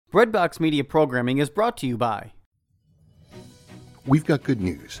Breadbox Media programming is brought to you by... We've got good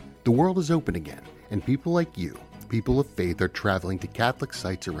news. The world is open again, and people like you, people of faith, are traveling to Catholic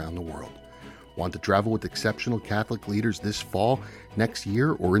sites around the world. Want to travel with exceptional Catholic leaders this fall, next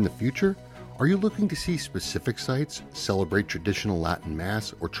year, or in the future? Are you looking to see specific sites, celebrate traditional Latin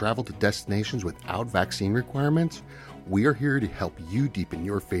Mass, or travel to destinations without vaccine requirements? We are here to help you deepen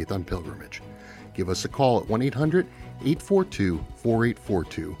your faith on pilgrimage. Give us a call at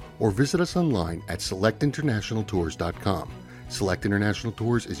 1-800-842-4842 or visit us online at selectinternationaltours.com. Select International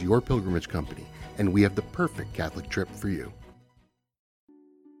Tours is your pilgrimage company, and we have the perfect Catholic trip for you.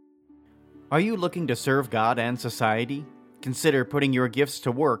 Are you looking to serve God and society? Consider putting your gifts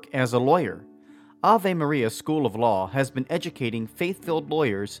to work as a lawyer. Ave Maria School of Law has been educating faith-filled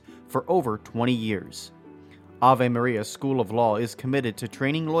lawyers for over 20 years. Ave Maria School of Law is committed to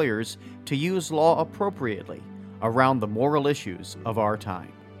training lawyers to use law appropriately around the moral issues of our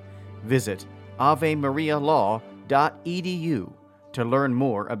time. Visit avemarialaw.edu to learn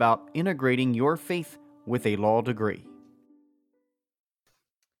more about integrating your faith with a law degree.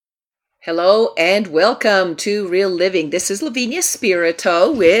 Hello and welcome to Real Living. This is Lavinia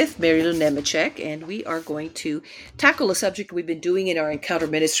Spirito with Mary Lou Nemechek, and we are going to tackle a subject we've been doing in our Encounter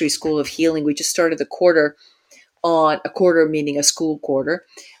Ministry School of Healing. We just started the quarter on a quarter, meaning a school quarter,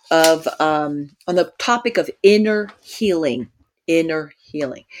 of on the topic of inner healing. Inner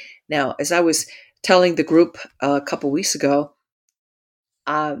healing. Now, as I was telling the group a couple weeks ago,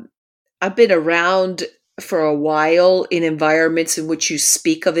 I've been around for a while in environments in which you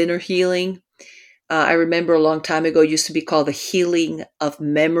speak of inner healing. I remember a long time ago, it used to be called the healing of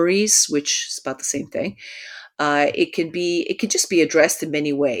memories, which is about the same thing. It can just be addressed in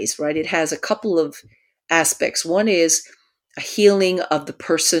many ways, right? It has a couple of aspects. One is a healing of the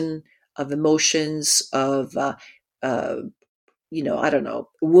person, of emotions, of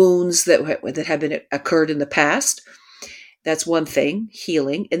wounds that have been occurred in the past. That's one thing,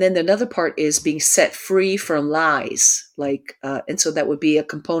 healing. And then another part is being set free from lies, and so that would be a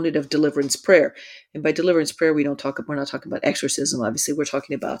component of deliverance prayer. And by deliverance prayer, we're not talking about exorcism. Obviously, we're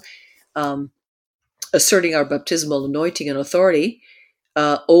talking about asserting our baptismal anointing and authority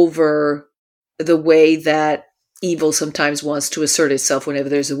over the way that evil sometimes wants to assert itself whenever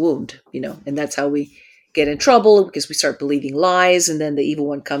there's a wound, and that's how we get in trouble, because we start believing lies, and then the evil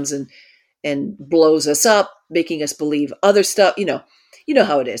one comes and blows us up, making us believe other stuff. You know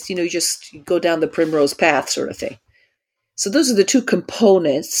how it is. You just go down the primrose path sort of thing. So those are the two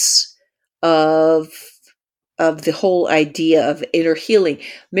components of the whole idea of inner healing.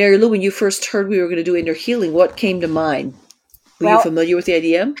 Mary Lou, when you first heard we were going to do inner healing, what came to mind? Were you familiar with the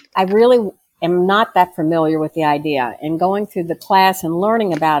idea? I really am not that familiar with the idea, and going through the class and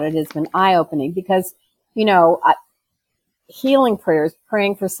learning about it has been eye-opening because, healing prayers,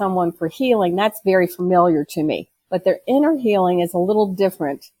 praying for someone for healing, that's very familiar to me. But their inner healing is a little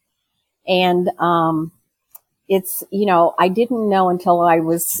different. And it's, I didn't know until I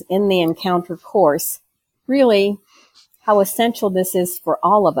was in the Encounter course, really how essential this is for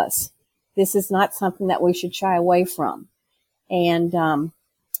all of us. This is not something that we should shy away from. And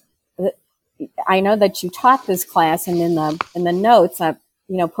I know that you taught this class, and in the notes,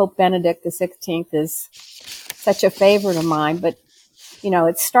 Pope Benedict XVI is such a favorite of mine, but,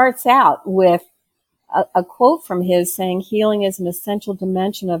 it starts out with a quote from his saying, healing is an essential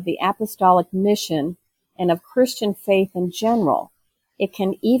dimension of the apostolic mission and of Christian faith in general. It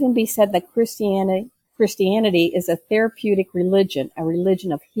can even be said that Christianity is a therapeutic religion, a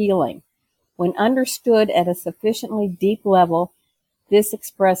religion of healing. When understood at a sufficiently deep level, this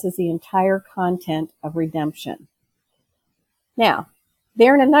expresses the entire content of redemption. Now,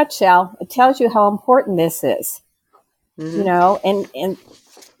 there in a nutshell, it tells you how important this is. Mm-hmm. And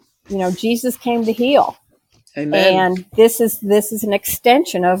Jesus came to heal. Amen. And this is an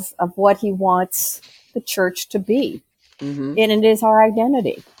extension of what he wants the church to be. Mm-hmm. And it is our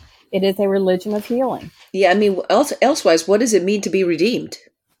identity. It is a religion of healing. Yeah, elsewise, what does it mean to be redeemed?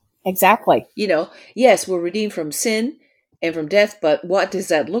 Exactly. Yes, we're redeemed from sin and from death, but what does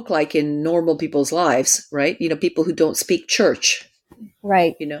that look like in normal people's lives, right? People who don't speak church.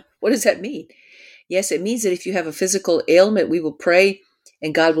 Right. What does that mean? Yes, it means that if you have a physical ailment, we will pray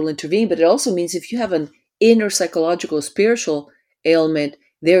and God will intervene. But it also means if you have an inner psychological, spiritual ailment,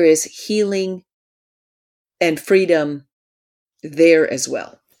 there is healing and freedom there as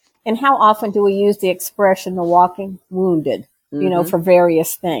well. And how often do we use the expression the walking wounded, mm-hmm. For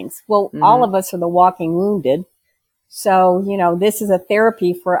various things? Well, mm-hmm. all of us are the walking wounded. So, this is a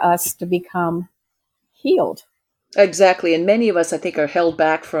therapy for us to become healed. Exactly. And many of us, I think, are held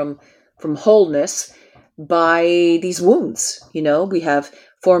back from wholeness by these wounds. We have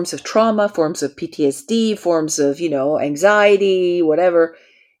forms of trauma, forms of PTSD, forms of, anxiety, whatever,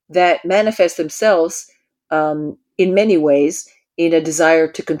 that manifest themselves in many ways in a desire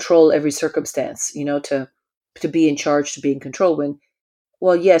to control every circumstance, to be in charge, to be in control. When,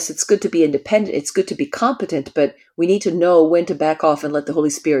 well, yes, it's good to be independent, it's good to be competent, but we need to know when to back off and let the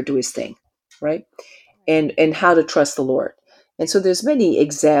Holy Spirit do his thing, right? And how to trust the Lord. And so there's many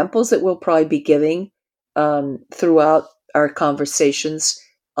examples that we'll probably be giving throughout our conversations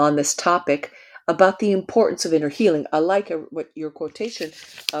on this topic about the importance of inner healing. I like what your quotation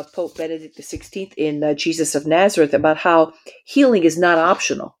of Pope Benedict XVI in Jesus of Nazareth about how healing is not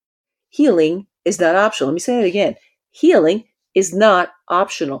optional. Healing is not optional. Let me say it again. Healing is not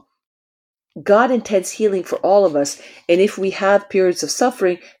optional. God intends healing for all of us. And if we have periods of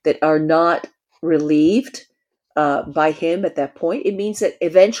suffering that are not relieved by him at that point, it means that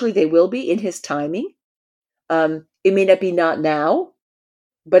eventually they will be in his timing. It may not be not now,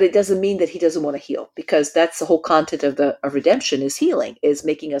 but it doesn't mean that he doesn't want to heal, because that's the whole content of redemption, is healing, is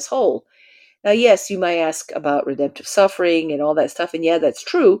making us whole. Now, yes, you might ask about redemptive suffering and all that stuff, and yeah, that's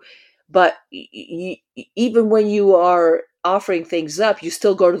true. But even when you are offering things up, you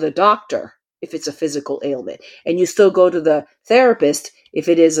still go to the doctor if it's a physical ailment, and you still go to the therapist if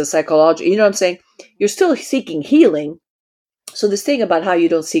it is a psychological. You know what I'm saying? You're still seeking healing. So this thing about how you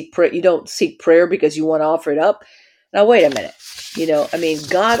don't seek prayer because you want to offer it up. Now, wait a minute.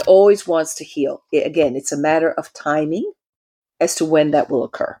 God always wants to heal. Again, it's a matter of timing as to when that will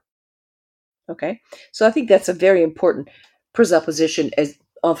occur. Okay, so I think that's a very important presupposition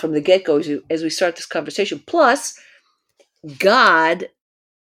from the get-go as we start this conversation. Plus, God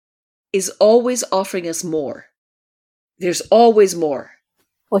is always offering us more. There's always more.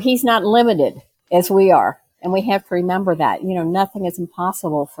 Well, he's not limited as we are. And we have to remember that, nothing is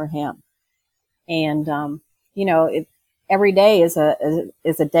impossible for him. And, every day is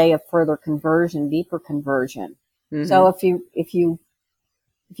a day of further conversion, deeper conversion. Mm-hmm. So if you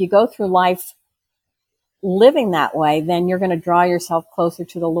go through life living that way, then you're going to draw yourself closer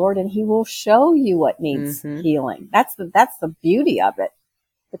to the Lord, and he will show you what needs healing. That's the beauty of it.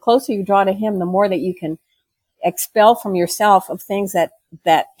 The closer you draw to him, the more that you can expel from yourself of things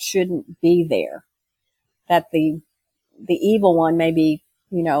that shouldn't be there. That the evil one, maybe,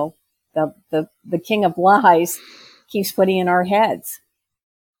 the king of lies, keeps putting in our heads.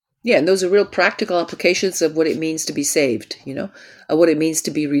 Yeah, and those are real practical applications of what it means to be saved, of what it means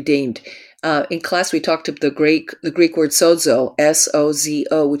to be redeemed. In class, we talked about the Greek word sozo,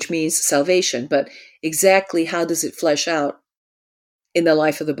 S-O-Z-O, which means salvation. But exactly how does it flesh out in the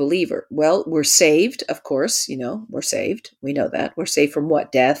life of the believer? Well, we're saved, of course, we're saved. We know that. We're saved from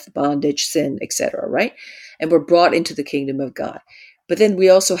what? Death, bondage, sin, etc., right? And we're brought into the kingdom of God. But then we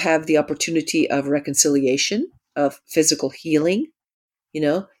also have the opportunity of reconciliation, of physical healing.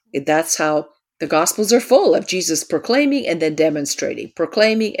 That's how the Gospels are full of Jesus proclaiming and then demonstrating,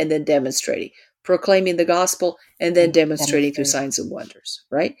 proclaiming and then demonstrating, proclaiming the gospel and then demonstrating through signs and wonders,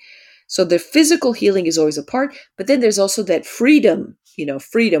 right? So the physical healing is always a part, but then there's also that freedom,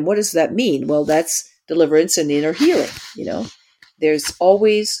 freedom. What does that mean? Well, that's deliverance and inner healing, There's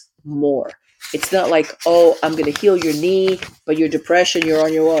always more. It's not like, oh, I'm going to heal your knee, but your depression, you're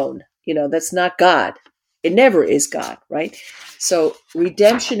on your own. That's not God. It never is God, right? So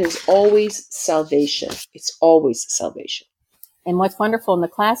redemption is always salvation. It's always salvation. And what's wonderful in the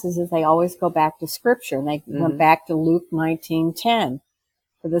classes is they always go back to Scripture. And they went back to Luke 19:10.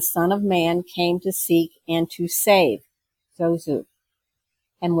 For the Son of Man came to seek and to save. Zozu.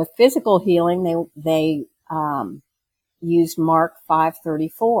 And with physical healing, they used Mark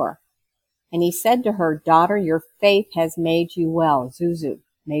 5:34. And he said to her, Daughter, your faith has made you well. Zuzu,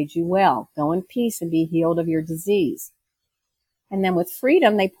 made you well. Go in peace and be healed of your disease. And then with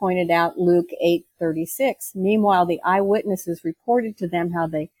freedom, they pointed out Luke 8:36. Meanwhile, the eyewitnesses reported to them how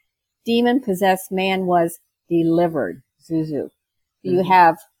the demon-possessed man was delivered. Zuzu. You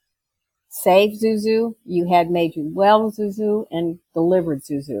have saved Zuzu, you had made you well Zuzu, and delivered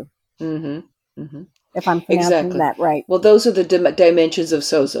Zuzu. If I'm pronouncing that right. Well, those are the dimensions of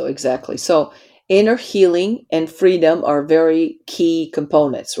sozo, exactly. So inner healing and freedom are very key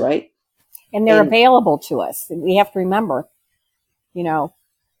components, right? And they're available to us. We have to remember,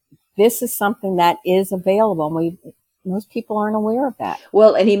 this is something that is available. And most people aren't aware of that.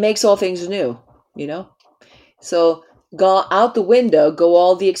 Well, and he makes all things new, So go out the window, go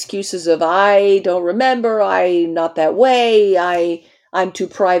all the excuses of, I don't remember, I'm not that way, I'm too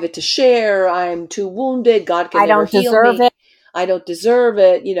private to share, I'm too wounded, God can never heal me. I don't deserve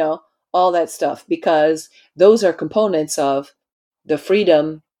it, all that stuff, because those are components of the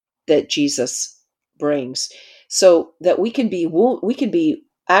freedom that Jesus brings. So that we can be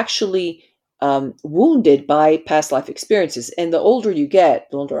actually wounded by past life experiences. And the older you get,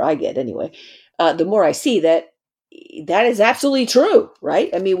 the older I get anyway, the more I see that that is absolutely true, right?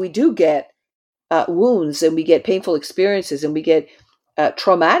 I mean, we do get wounds, and we get painful experiences, and we get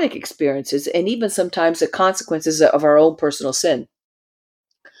traumatic experiences, and even sometimes the consequences of our own personal sin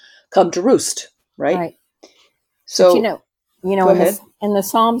come to roost, right? Right. So, But go ahead. in the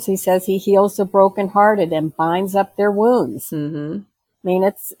Psalms, he says he heals the brokenhearted and binds up their wounds. Mm-hmm. I mean,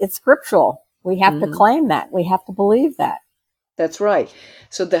 it's scriptural. We have to claim that. We have to believe that. That's right.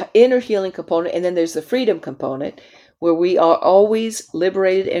 So the inner healing component, and then there's the freedom component, where we are always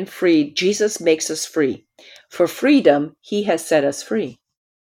liberated and freed. Jesus makes us free. For freedom, he has set us free,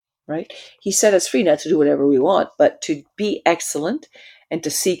 right? He set us free not to do whatever we want, but to be excellent and to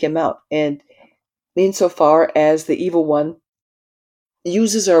seek him out. And insofar as the evil one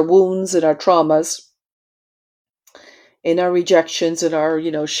uses our wounds and our traumas and our rejections and our,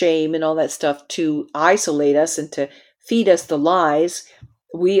 shame and all that stuff to isolate us and to feed us the lies,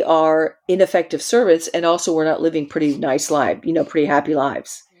 we are ineffective servants, and also we're not living pretty nice lives, pretty happy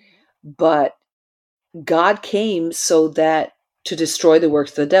lives. But God came so that to destroy the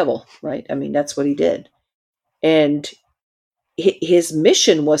works of the devil, right? I mean, that's what he did. And his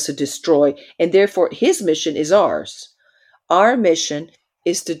mission was to destroy, and therefore his mission is ours. Our mission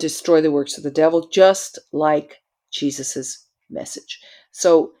is to destroy the works of the devil, just like Jesus's message.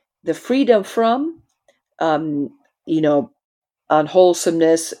 So the freedom from,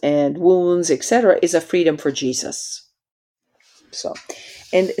 unwholesomeness and wounds, etc., is a freedom for Jesus. So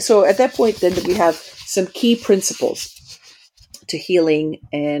at that point, then we have some key principles to healing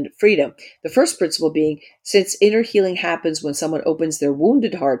and freedom. The first principle being, since inner healing happens when someone opens their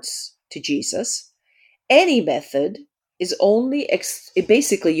wounded hearts to Jesus, any method is only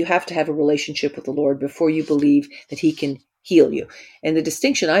basically you have to have a relationship with the Lord before you believe that he can heal you. And the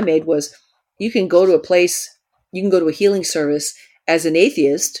distinction I made was, you can go to a healing service as an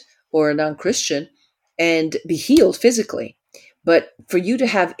atheist or a non-Christian and be healed physically. But for you to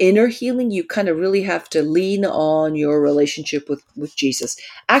have inner healing, you kind of really have to lean on your relationship with Jesus.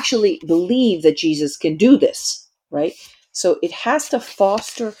 Actually believe that Jesus can do this, right? So it has to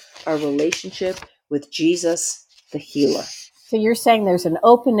foster our relationship with Jesus, the healer. So you're saying there's an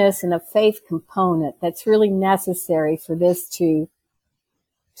openness and a faith component that's really necessary for this to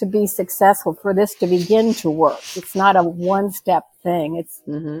be successful, for this to begin to work. It's not a one-step thing.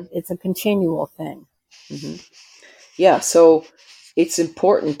 It's a continual thing. Mm-hmm. Yeah, so it's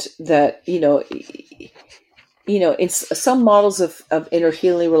important that, some models of inner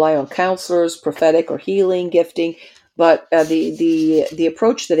healing rely on counselors, prophetic or healing, gifting, but the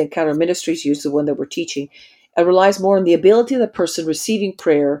approach that Encounter Ministries use, the one that we're teaching, relies more on the ability of the person receiving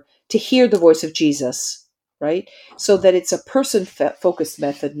prayer to hear the voice of Jesus, right? So that it's a person-focused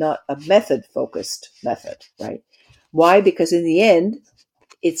method, not a method-focused method, right? Why? Because in the end,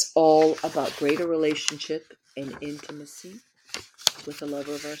 it's all about greater relationship and intimacy with the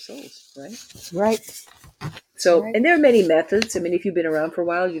lover of our souls, right? Right. So, Right. And there are many methods. I mean, if you've been around for a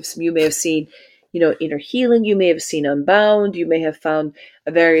while, you may have seen, inner healing. You may have seen Unbound. You may have found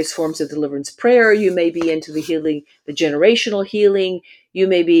various forms of deliverance prayer. You may be into the healing, the generational healing. You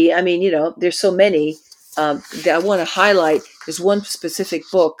may be, there's so many that I want to highlight. There's one specific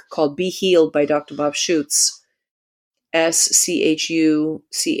book called Be Healed by Dr. Bob Schuchts, SCHUTS,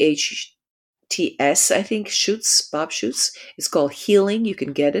 I think, Bob Schuchts. It's called Healing. You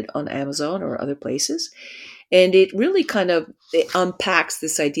can get it on Amazon or other places. And it really it unpacks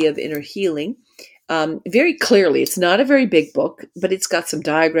this idea of inner healing very clearly. It's not a very big book, but it's got some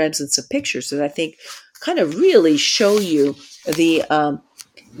diagrams and some pictures that I think kind of really show you the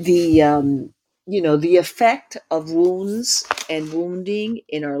effect of wounds and wounding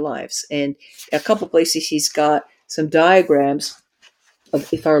in our lives. And a couple places he's got some diagrams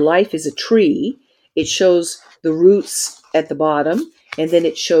of, if our life is a tree, it shows the roots at the bottom, and then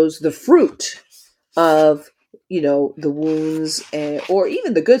it shows the fruit of the wounds, or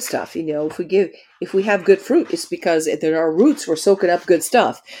even the good stuff. If we have good fruit, it's because there are roots, we're soaking up good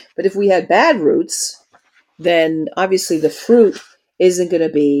stuff. But if we had bad roots, then obviously the fruit isn't going to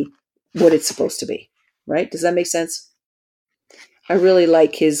be what it's supposed to be, right? Does that make sense? I really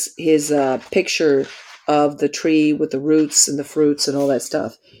like his picture of the tree with the roots and the fruits and all that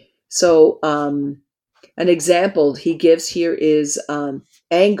stuff. So an example he gives here is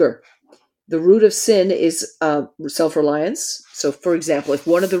anger. The root of sin is self-reliance. So, for example, if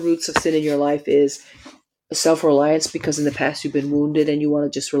one of the roots of sin in your life is self-reliance because in the past you've been wounded and you want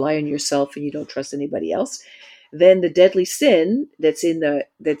to just rely on yourself and you don't trust anybody else, then the deadly sin that's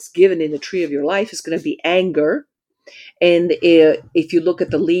given in the tree of your life is going to be anger. And if you look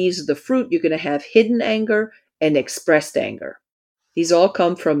at the leaves of the fruit, you're going to have hidden anger and expressed anger. These all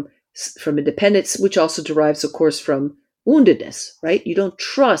come from independence, which also derives, of course, from woundedness, right? You don't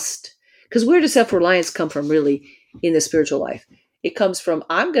trust. Because where does self-reliance come from, really, in the spiritual life? It comes from,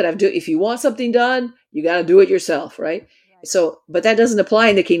 I'm going to do it. If you want something done, you got to do it yourself, right? So, but that doesn't apply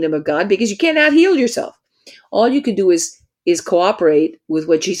in the kingdom of God because you cannot heal yourself. All you can do is cooperate with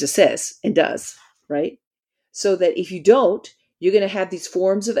what Jesus says and does, right? So that if you don't, you're going to have these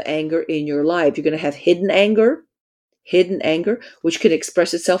forms of anger in your life. You're going to have hidden anger, which can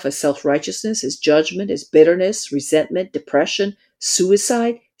express itself as self-righteousness, as judgment, as bitterness, resentment, depression,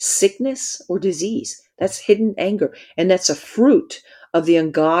 suicide, sickness, or disease. That's hidden anger. And that's a fruit of the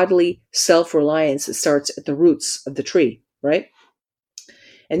ungodly self-reliance that starts at the roots of the tree, right?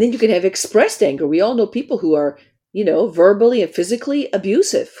 And then you can have expressed anger. We all know people who are, verbally and physically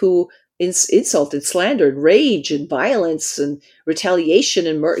abusive, who insult and slander and rage and violence and retaliation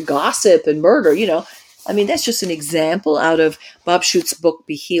and gossip and murder, that's just an example out of Bob Schucht's book,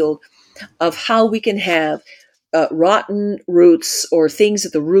 Be Healed, of how we can have rotten roots or things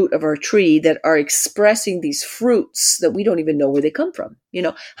at the root of our tree that are expressing these fruits that we don't even know where they come from.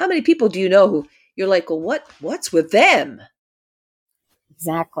 How many people do you know who you're like, well, what's with them?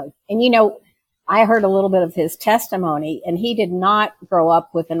 Exactly. And I heard a little bit of his testimony, and he did not grow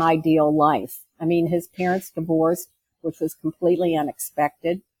up with an ideal life. His parents divorced, which was completely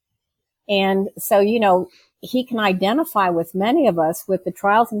unexpected. And so, he can identify with many of us with the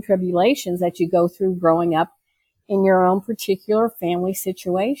trials and tribulations that you go through growing up in your own particular family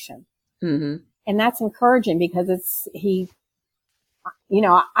situation. Mm-hmm. And that's encouraging because I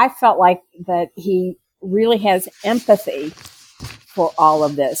felt like that he really has empathy for all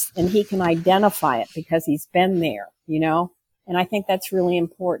of this, and he can identify it because he's been there, and I think that's really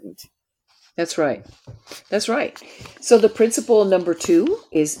important. That's right. So the principle number 2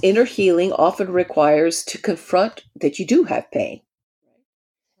 is inner healing often requires to confront that you do have pain.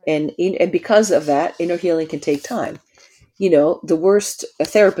 And because of that, inner healing can take time. The worst, a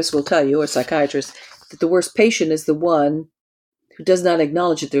therapist will tell you, or a psychiatrist, that the worst patient is the one who does not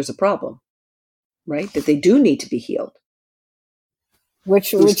acknowledge that there's a problem, right? That they do need to be healed.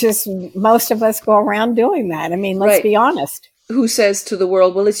 Which is, most of us go around doing that. Let's right. be honest. Who says to the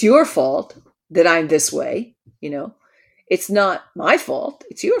world, well, it's your fault that I'm this way, It's not my fault.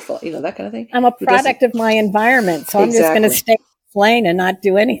 It's your fault, that kind of thing. I'm a product of my environment, so I'm just going to stay in the lane and not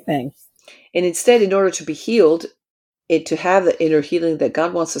do anything. And instead, in order to be healed, and to have the inner healing that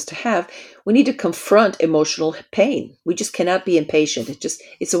God wants us to have, we need to confront emotional pain. We just cannot be impatient.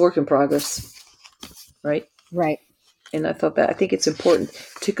 It's a work in progress, right? Right. And I think it's important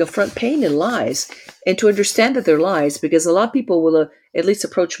to confront pain and lies and to understand that they're lies, because a lot of people will at least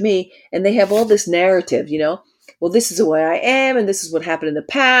approach me and they have all this narrative, well, this is the way I am, and this is what happened in the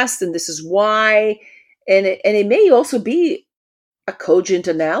past, and this is why. And it may also be a cogent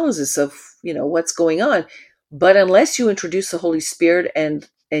analysis of, what's going on. But unless you introduce the Holy Spirit and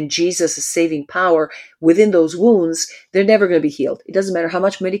Jesus' saving power within those wounds, they're never going to be healed. It doesn't matter how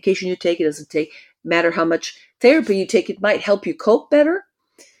much medication you take. It doesn't matter how much therapy you take. It might help you cope better,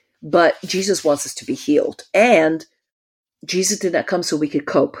 but Jesus wants us to be healed. And Jesus did not come so we could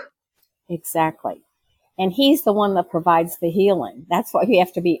cope. Exactly. And he's the one that provides the healing. That's why you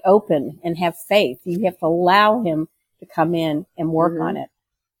have to be open and have faith. You have to allow him to come in and work on it.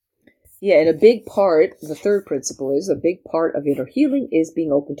 Yeah, and a big part, the third principle is, a big part of inner healing is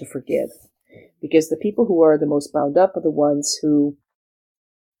being open to forgive. Because the people who are the most bound up are the ones who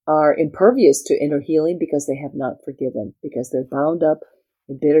are impervious to inner healing because they have not forgiven, because they're bound up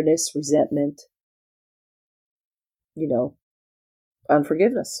in bitterness, resentment,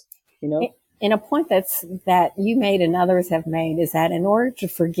 unforgiveness, And a point that you made and others have made is that in order to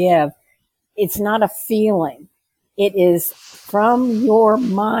forgive, it's not a feeling. It is from your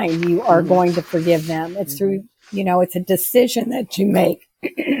mind you are going to forgive them. It's through, it's a decision that you make.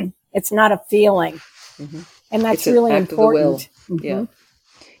 It's not a feeling. And that's really important. Yeah.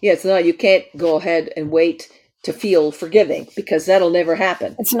 Yeah, it's not, you can't go ahead and wait to feel forgiving, because that'll never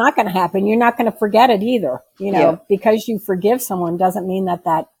happen. It's not going to happen. You're not going to forget it either. Because you forgive someone doesn't mean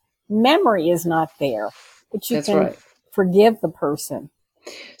that memory is not there, but you can forgive the person.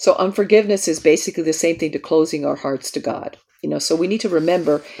 So unforgiveness is basically the same thing to closing our hearts to God. So we need to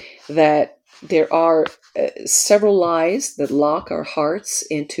remember that there are several lies that lock our hearts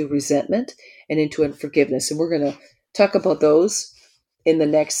into resentment and into unforgiveness. And we're going to talk about those in the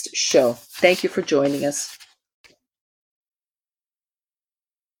next show. Thank you for joining us.